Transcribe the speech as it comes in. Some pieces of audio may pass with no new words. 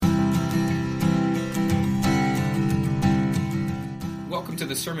to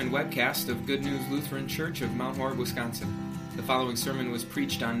the sermon webcast of Good News Lutheran Church of Mount Horeb, Wisconsin. The following sermon was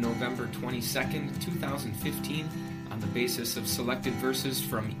preached on November 22nd, 2015, on the basis of selected verses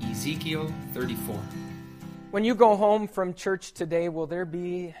from Ezekiel 34. When you go home from church today, will there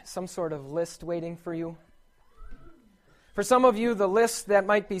be some sort of list waiting for you? For some of you, the list that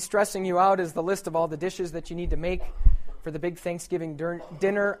might be stressing you out is the list of all the dishes that you need to make for the big Thanksgiving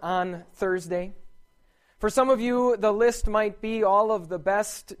dinner on Thursday. For some of you, the list might be all of the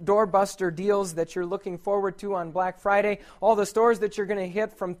best doorbuster deals that you're looking forward to on Black Friday, all the stores that you're going to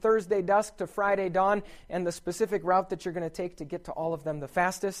hit from Thursday dusk to Friday dawn, and the specific route that you're going to take to get to all of them the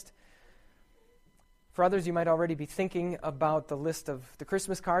fastest. For others, you might already be thinking about the list of the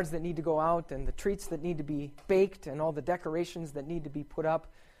Christmas cards that need to go out and the treats that need to be baked and all the decorations that need to be put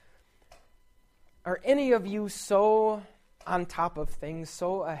up. Are any of you so on top of things,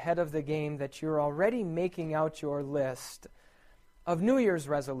 so ahead of the game that you're already making out your list of New Year's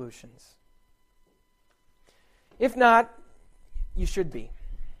resolutions? If not, you should be.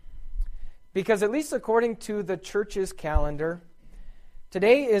 Because at least according to the church's calendar,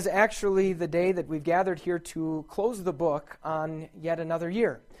 today is actually the day that we've gathered here to close the book on yet another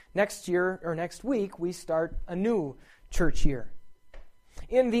year. Next week, we start a new church year.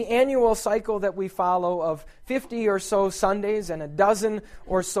 In the annual cycle that we follow of 50 or so Sundays and a dozen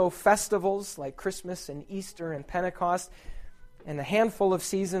or so festivals like Christmas and Easter and Pentecost, and a handful of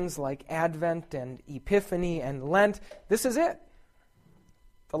seasons like Advent and Epiphany and Lent, this is it.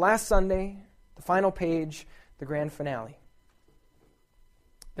 The last Sunday, the final page, the grand finale.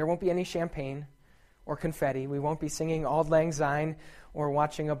 There won't be any champagne or confetti. We won't be singing Auld Lang Syne or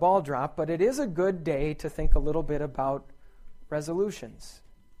watching a ball drop, but it is a good day to think a little bit about resolutions.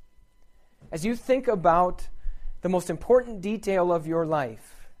 As you think about the most important detail of your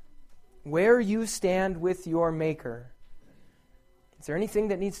life, where you stand with your Maker, is there anything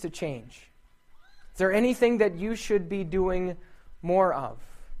that needs to change? Is there anything that you should be doing more of?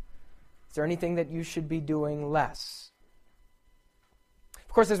 Is there anything that you should be doing less? Of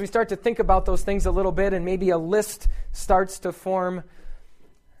course, as we start to think about those things a little bit and maybe a list starts to form,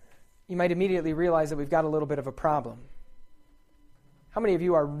 you might immediately realize that we've got a little bit of a problem. How many of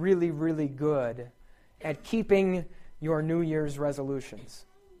you are really, really good at keeping your New Year's resolutions?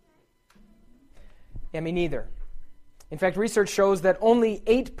 Yeah, me neither. In fact, research shows that only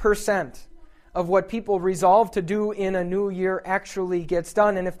 8% of what people resolve to do in a new year actually gets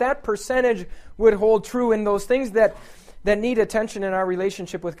done. And if that percentage would hold true in those things that need attention in our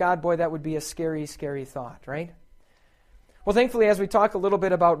relationship with God, boy, that would be a scary, scary thought, right? Well, thankfully, as we talk a little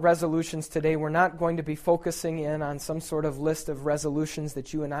bit about resolutions today, we're not going to be focusing in on some sort of list of resolutions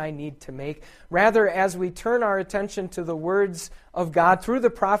that you and I need to make. Rather, as we turn our attention to the words of God through the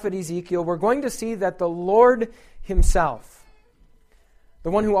prophet Ezekiel, we're going to see that the Lord himself,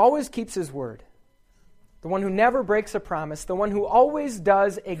 the one who always keeps his word, the one who never breaks a promise, the one who always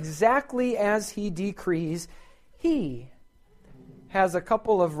does exactly as he decrees, he has a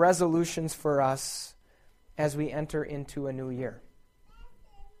couple of resolutions for us as we enter into a new year.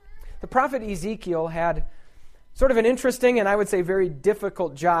 The prophet Ezekiel had sort of an interesting and I would say very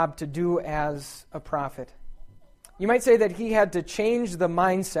difficult job to do as a prophet. You might say that he had to change the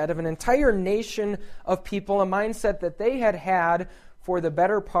mindset of an entire nation of people, a mindset that they had had for the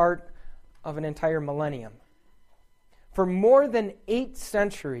better part of an entire millennium. For more than 8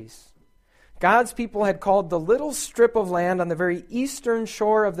 centuries, God's people had called the little strip of land on the very eastern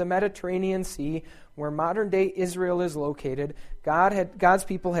shore of the Mediterranean Sea, where modern-day Israel is located, God's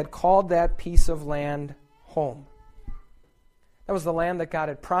people had called that piece of land home. That was the land that God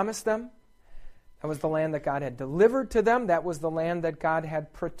had promised them. That was the land that God had delivered to them. That was the land that God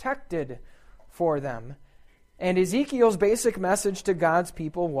had protected for them. And Ezekiel's basic message to God's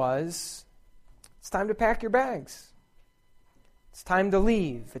people was, it's time to pack your bags. It's time to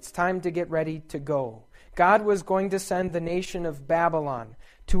leave. It's time to get ready to go. God was going to send the nation of Babylon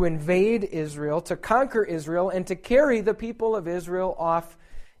to invade Israel, to conquer Israel, and to carry the people of Israel off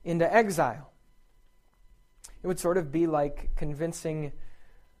into exile. It would sort of be like convincing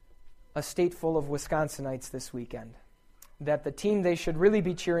a state full of Wisconsinites this weekend that the team they should really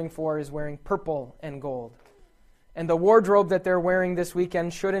be cheering for is wearing purple and gold. And the wardrobe that they're wearing this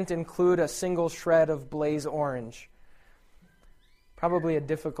weekend shouldn't include a single shred of blaze orange. Probably a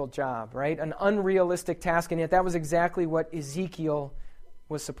difficult job, right? An unrealistic task, and yet that was exactly what Ezekiel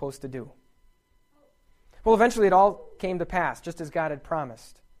was supposed to do. Well, eventually it all came to pass, just as God had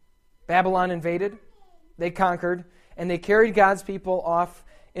promised. Babylon invaded, they conquered, and they carried God's people off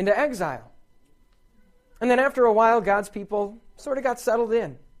into exile. And then after a while, God's people sort of got settled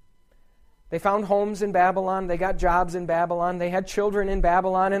in. They found homes in Babylon. They got jobs in Babylon. They had children in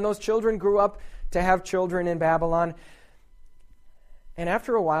Babylon, and those children grew up to have children in Babylon. And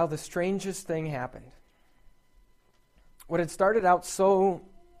after a while, the strangest thing happened. What had started out so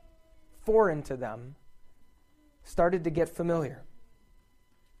foreign to them started to get familiar.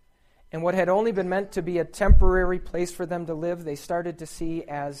 And what had only been meant to be a temporary place for them to live, they started to see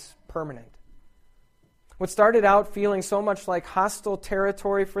as permanent. What started out feeling so much like hostile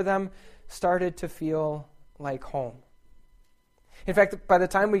territory for them started to feel like home. In fact, by the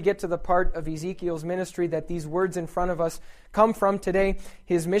time we get to the part of Ezekiel's ministry that these words in front of us come from today,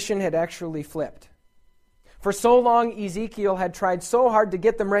 his mission had actually flipped. For so long, Ezekiel had tried so hard to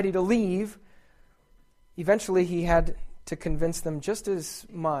get them ready to leave, eventually he had to convince them just as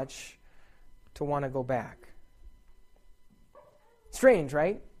much to want to go back. Strange,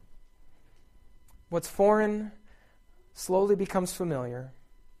 right? What's foreign slowly becomes familiar.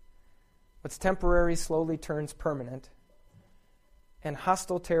 What's temporary slowly turns permanent. And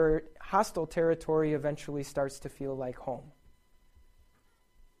hostile territory eventually starts to feel like home.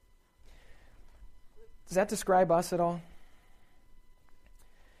 Does that describe us at all?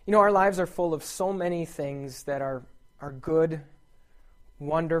 You know, our lives are full of so many things that are good,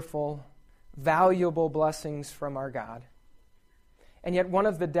 wonderful, valuable blessings from our God. And yet one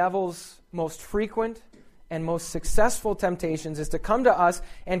of the devil's most frequent and most successful temptations is to come to us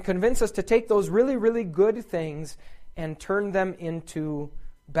and convince us to take those really, really good things and turn them into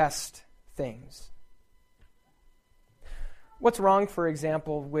best things. What's wrong, for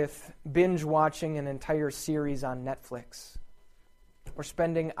example, with binge watching an entire series on Netflix or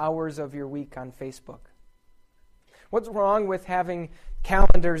spending hours of your week on Facebook? What's wrong with having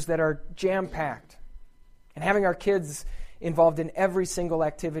calendars that are jam-packed and having our kids involved in every single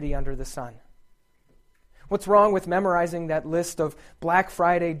activity under the sun? What's wrong with memorizing that list of Black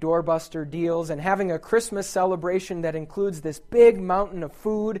Friday doorbuster deals and having a Christmas celebration that includes this big mountain of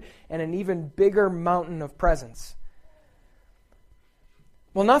food and an even bigger mountain of presents?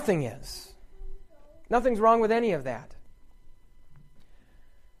 Well, nothing is. Nothing's wrong with any of that.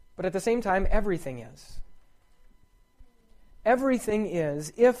 But at the same time, everything is. Everything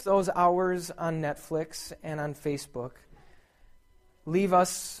is if those hours on Netflix and on Facebook leave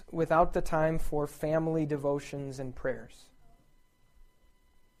us without the time for family devotions and prayers.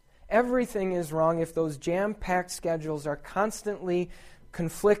 Everything is wrong if those jam-packed schedules are constantly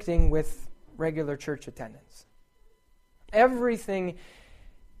conflicting with regular church attendance. Everything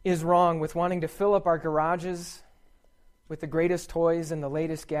is wrong with wanting to fill up our garages with the greatest toys and the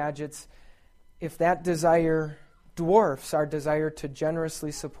latest gadgets if that desire dwarfs our desire to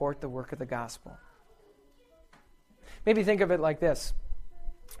generously support the work of the gospel. Maybe think of it like this.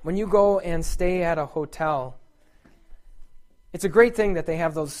 When you go and stay at a hotel, it's a great thing that they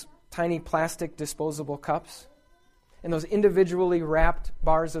have those tiny plastic disposable cups and those individually wrapped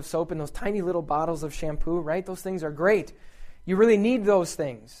bars of soap and those tiny little bottles of shampoo, right? Those things are great. You really need those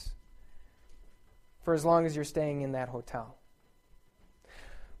things for as long as you're staying in that hotel.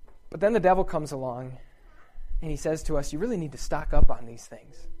 But then the devil comes along and he says to us, you really need to stock up on these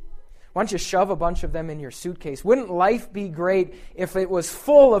things. Why don't you shove a bunch of them in your suitcase? Wouldn't life be great if it was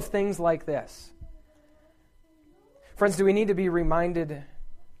full of things like this? Friends, do we need to be reminded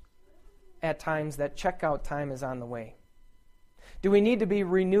at times that checkout time is on the way? Do we need to be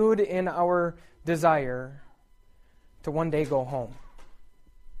renewed in our desire to one day go home?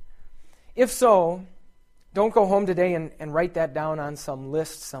 If so, don't go home today and write that down on some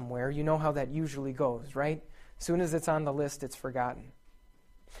list somewhere. You know how that usually goes, right? As soon as it's on the list, it's forgotten.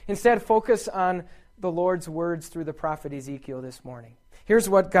 Instead, focus on the Lord's words through the prophet Ezekiel this morning. Here's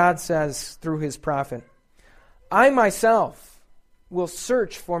what God says through his prophet. I myself will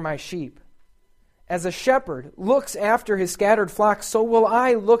search for my sheep. As a shepherd looks after his scattered flock, so will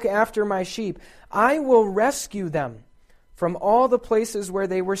I look after my sheep. I will rescue them from all the places where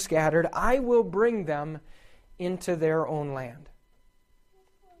they were scattered. I will bring them into their own land.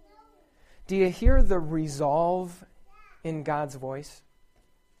 Do you hear the resolve in God's voice?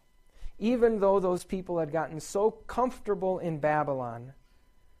 Even though those people had gotten so comfortable in Babylon,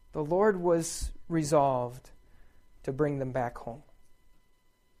 the Lord was resolved to bring them back home.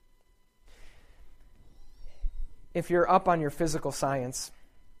 If you're up on your physical science,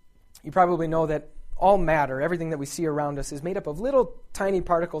 you probably know that all matter, everything that we see around us, is made up of little tiny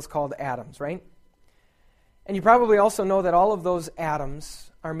particles called atoms, right? And you probably also know that all of those atoms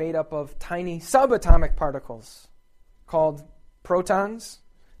are made up of tiny subatomic particles called protons,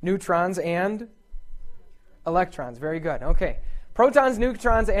 neutrons, and electrons. Very good. Okay. Protons,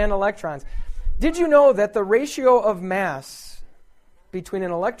 neutrons, and electrons. Did you know that the ratio of mass between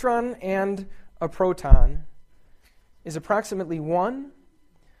an electron and a proton is approximately 1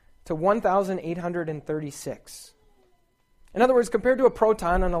 to 1,836. In other words, compared to a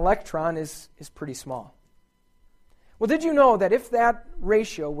proton, an electron is pretty small. Well, did you know that if that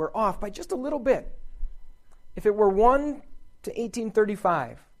ratio were off by just a little bit, if it were 1 to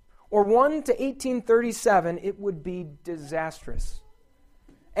 1835 or 1 to 1837, it would be disastrous.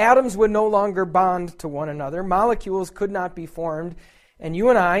 Atoms would no longer bond to one another, molecules could not be formed, and you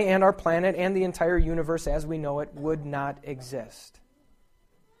and I and our planet and the entire universe as we know it would not exist.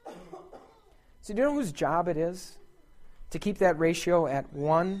 So do you know whose job it is to keep that ratio at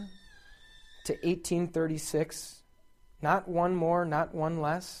 1 to 1836? Not one more, not one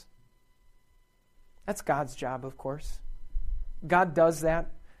less. That's God's job, of course. God does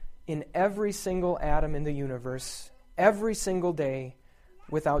that in every single atom in the universe, every single day,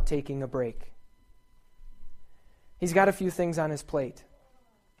 without taking a break. He's got a few things on his plate.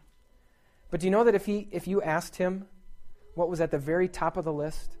 But do you know that if you asked him what was at the very top of the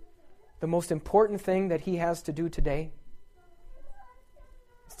list, the most important thing that he has to do today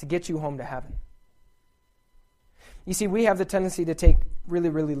is to get you home to heaven? You see, we have the tendency to take really,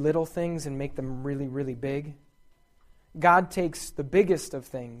 really little things and make them really, really big. God takes the biggest of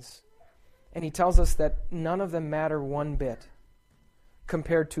things, and he tells us that none of them matter one bit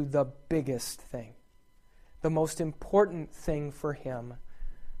compared to the biggest thing, the most important thing for him,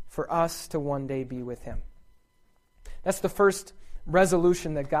 for us to one day be with him. That's the first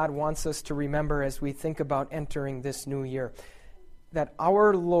resolution that God wants us to remember as we think about entering this new year. That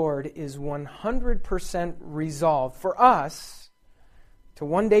our Lord is 100% resolved for us to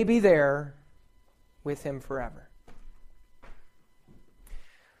one day be there with him forever.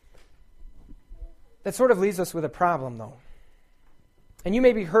 That sort of leaves us with a problem, though. And you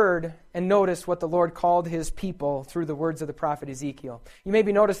maybe heard and noticed what the Lord called his people through the words of the prophet Ezekiel. You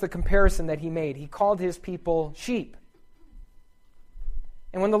maybe noticed the comparison that he made. He called his people sheep.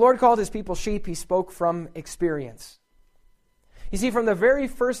 And when the Lord called his people sheep, he spoke from experience. You see, from the very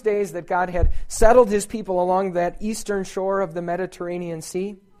first days that God had settled his people along that eastern shore of the Mediterranean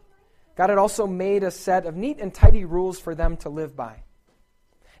Sea, God had also made a set of neat and tidy rules for them to live by.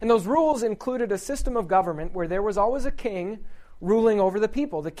 And those rules included a system of government where there was always a king ruling over the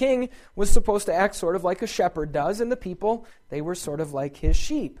people. The king was supposed to act sort of like a shepherd does, and the people, they were sort of like his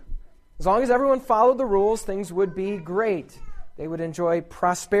sheep. As long as everyone followed the rules, things would be great. They would enjoy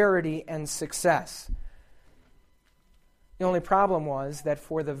prosperity and success. The only problem was that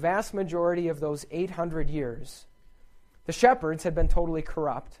for the vast majority of those 800 years, the shepherds had been totally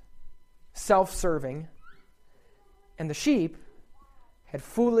corrupt, self-serving, and the sheep had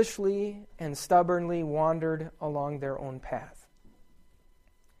foolishly and stubbornly wandered along their own path.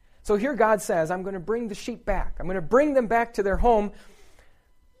 So here God says, I'm going to bring the sheep back. I'm going to bring them back to their home.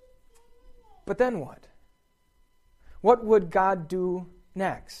 But then what? What would God do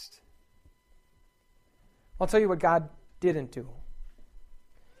next? I'll tell you what God didn't do.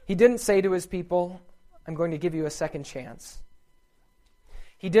 He didn't say to his people, I'm going to give you a second chance.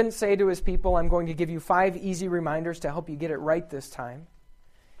 He didn't say to his people, I'm going to give you 5 easy reminders to help you get it right this time.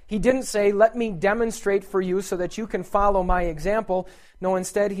 He didn't say, let me demonstrate for you so that you can follow my example. No,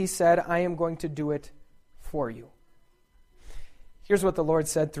 instead he said, I am going to do it for you. Here's what the Lord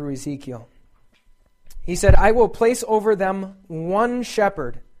said through Ezekiel. He said, I will place over them one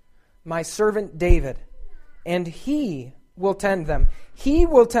shepherd, my servant David, and he will tend them. He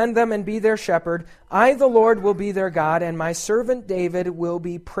will tend them and be their shepherd. I, the Lord, will be their God, and my servant David will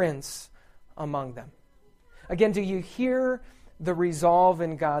be prince among them. Again, do you hear the resolve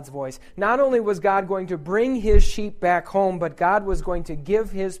in God's voice? Not only was God going to bring his sheep back home, but God was going to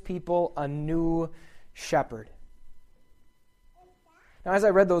give his people a new shepherd. Now, as I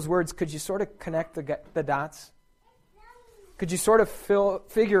read those words, could you sort of connect the dots? Could you sort of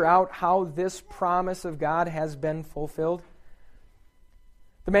figure out how this promise of God has been fulfilled?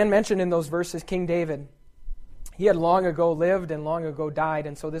 The man mentioned in those verses, King David, he had long ago lived and long ago died,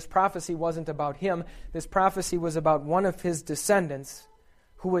 and so this prophecy wasn't about him. This prophecy was about one of his descendants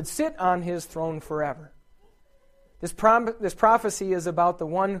who would sit on his throne forever. This prophecy is about the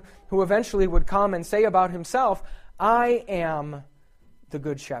one who eventually would come and say about himself, I am the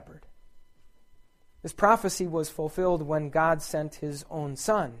good shepherd. This prophecy was fulfilled when God sent his own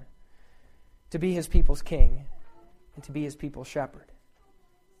Son to be his people's king and to be his people's shepherd.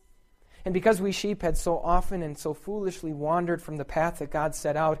 And because we sheep had so often and so foolishly wandered from the path that God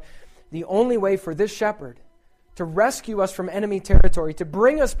set out, the only way for this shepherd to rescue us from enemy territory, to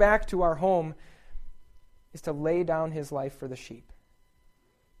bring us back to our home, is to lay down his life for the sheep.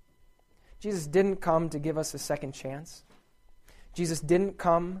 Jesus didn't come to give us a second chance. Jesus didn't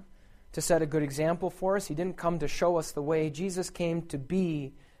come to set a good example for us. He didn't come to show us the way. Jesus came to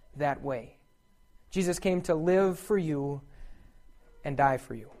be that way. Jesus came to live for you and die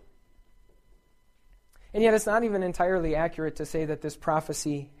for you. And yet it's not even entirely accurate to say that this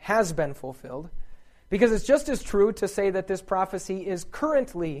prophecy has been fulfilled, because it's just as true to say that this prophecy is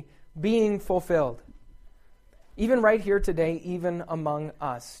currently being fulfilled. Even right here today, even among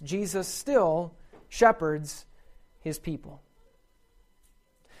us, Jesus still shepherds his people.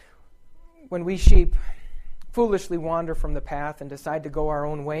 When we sheep foolishly wander from the path and decide to go our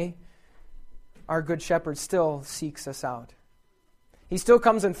own way, our good shepherd still seeks us out. He still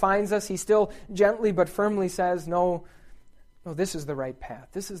comes and finds us. He still gently but firmly says, no, this is the right path.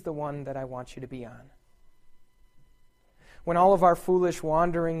 This is the one that I want you to be on. When all of our foolish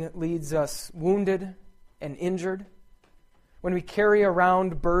wandering leads us wounded and injured, when we carry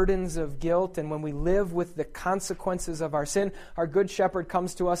around burdens of guilt, and when we live with the consequences of our sin, our good shepherd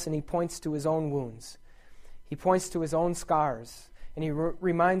comes to us and he points to his own wounds. He points to his own scars, and he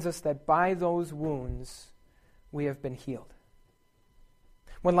reminds us that by those wounds we have been healed.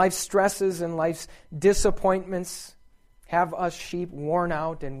 When life's stresses and life's disappointments have us sheep worn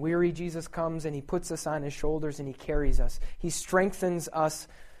out and weary, Jesus comes and he puts us on his shoulders and he carries us. He strengthens us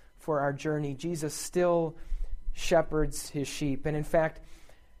for our journey. Jesus still shepherds his sheep. And in fact,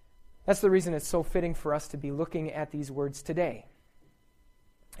 that's the reason it's so fitting for us to be looking at these words today,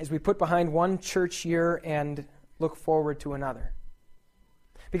 as we put behind one church year and look forward to another.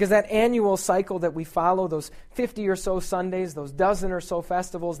 Because that annual cycle that we follow, those 50 or so Sundays, those dozen or so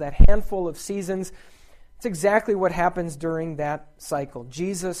festivals, that handful of seasons, it's exactly what happens during that cycle.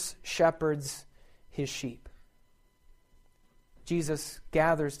 Jesus shepherds his sheep. Jesus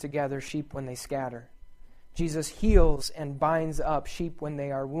gathers together sheep when they scatter. Jesus heals and binds up sheep when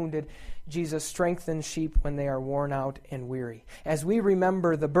they are wounded. Jesus strengthens sheep when they are worn out and weary. As we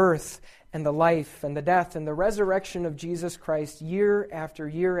remember the birth and the life and the death and the resurrection of Jesus Christ year after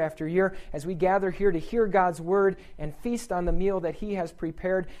year after year, as we gather here to hear God's word and feast on the meal that he has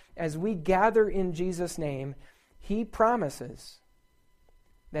prepared, as we gather in Jesus' name, he promises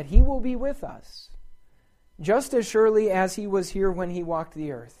that he will be with us just as surely as he was here when he walked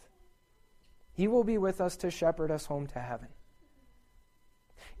the earth. He will be with us to shepherd us home to heaven.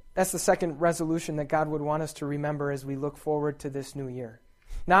 That's the second resolution that God would want us to remember as we look forward to this new year.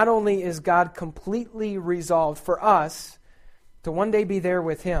 Not only is God completely resolved for us to one day be there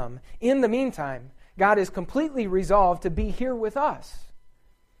with him, in the meantime, God is completely resolved to be here with us,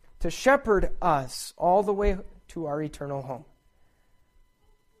 to shepherd us all the way to our eternal home.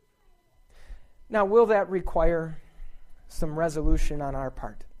 Now, will that require some resolution on our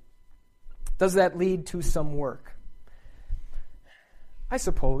part? Does that lead to some work? I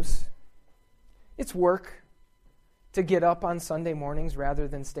suppose. It's work to get up on Sunday mornings rather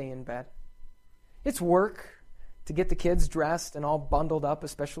than stay in bed. It's work to get the kids dressed and all bundled up,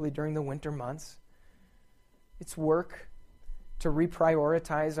 especially during the winter months. It's work to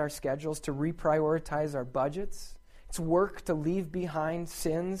reprioritize our schedules, to reprioritize our budgets. It's work to leave behind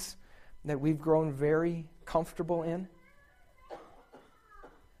sins that we've grown very comfortable in.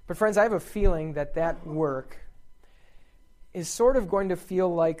 But friends, I have a feeling that that work is sort of going to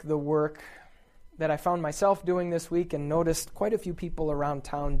feel like the work that I found myself doing this week and noticed quite a few people around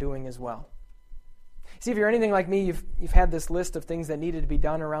town doing as well. See, if you're anything like me, you've had this list of things that needed to be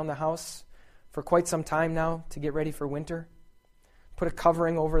done around the house for quite some time now to get ready for winter. Put a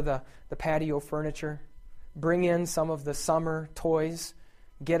covering over the patio furniture. Bring in some of the summer toys.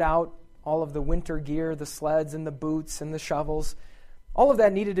 Get out all of the winter gear, the sleds and the boots and the shovels. All of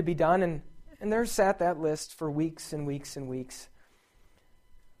that needed to be done, and there sat that list for weeks and weeks and weeks.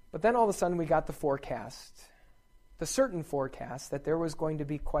 But then all of a sudden we got the forecast, the certain forecast that there was going to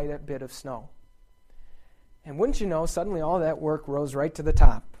be quite a bit of snow. And wouldn't you know, suddenly all that work rose right to the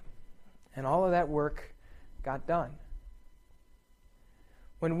top, and all of that work got done.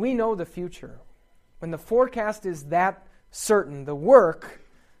 When we know the future, when the forecast is that certain, the work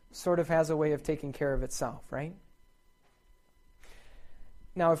sort of has a way of taking care of itself, right?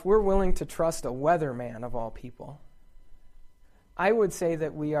 Now, if we're willing to trust a weatherman of all people, I would say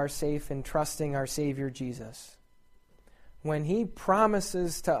that we are safe in trusting our Savior Jesus when he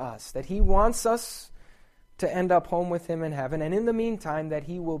promises to us that he wants us to end up home with him in heaven, and in the meantime that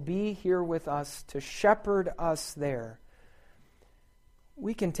he will be here with us to shepherd us there.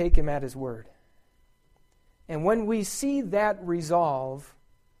 We can take him at his word. And when we see that resolve,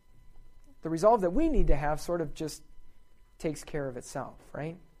 the resolve that we need to have sort of just takes care of itself,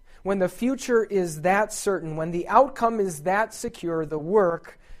 right? When the future is that certain, when the outcome is that secure, the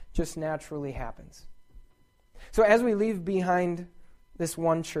work just naturally happens. So as we leave behind this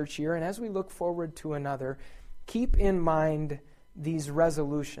one church year and as we look forward to another, keep in mind these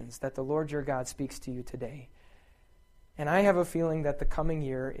resolutions that the Lord your God speaks to you today. And I have a feeling that the coming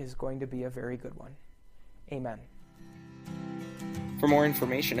year is going to be a very good one. Amen. For more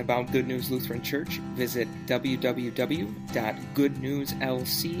information about Good News Lutheran Church, visit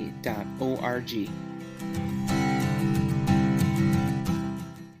www.goodnewslc.org.